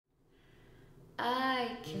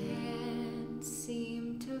I can't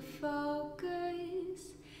seem to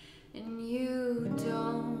focus, and you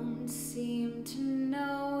don't seem to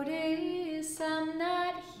notice I'm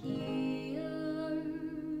not here.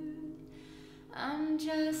 I'm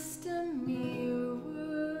just a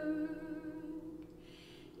mirror.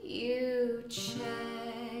 You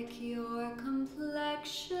check your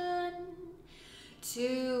complexion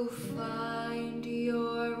to find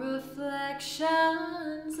your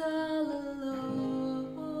reflections all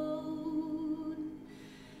alone.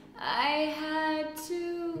 I had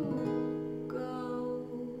to go.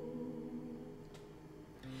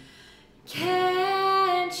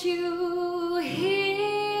 Can't you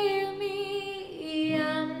hear me?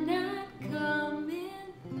 I'm not coming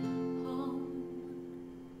home.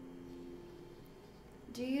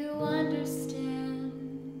 Do you understand?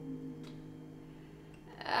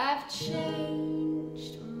 I've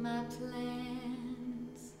changed my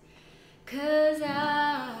plans, 'cause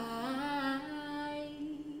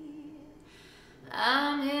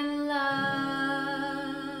I'm in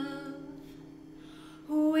love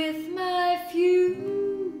with my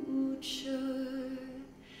future.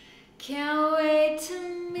 Can't wait to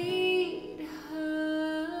meet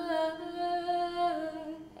her,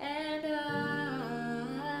 and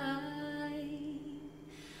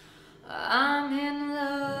I'm in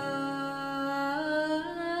love,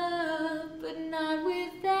 but not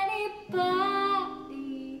with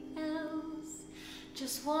anybody else.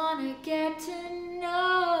 Just wanna get to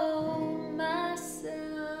know myself.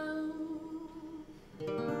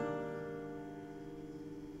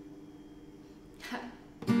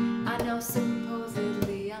 I know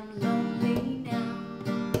supposedly I'm lonely now.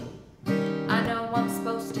 I know I'm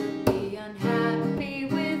supposed to be unhappy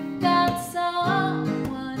without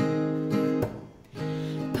someone,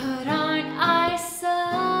 but aren't I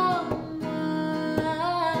someone?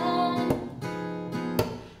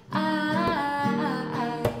 I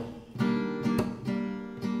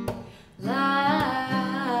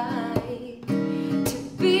like to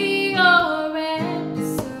be your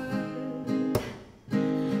answer,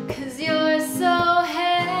 'cause you're so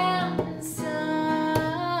handsome.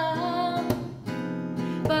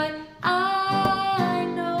 But I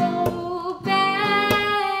know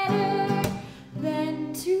better than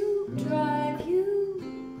to drive you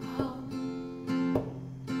home,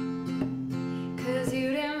 'cause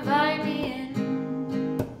you'd invite me in,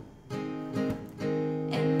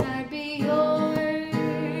 and I'd be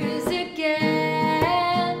yours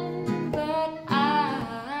again. But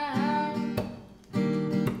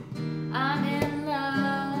I'm in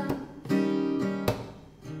love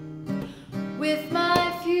with my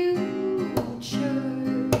future,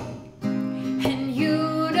 and you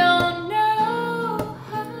don't know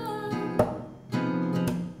how.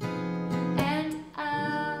 And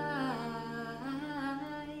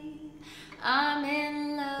I'm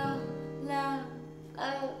in love, love,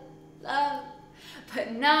 love, love, but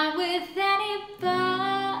not with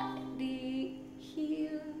anybody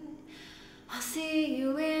here. I'll see you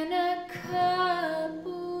in a couple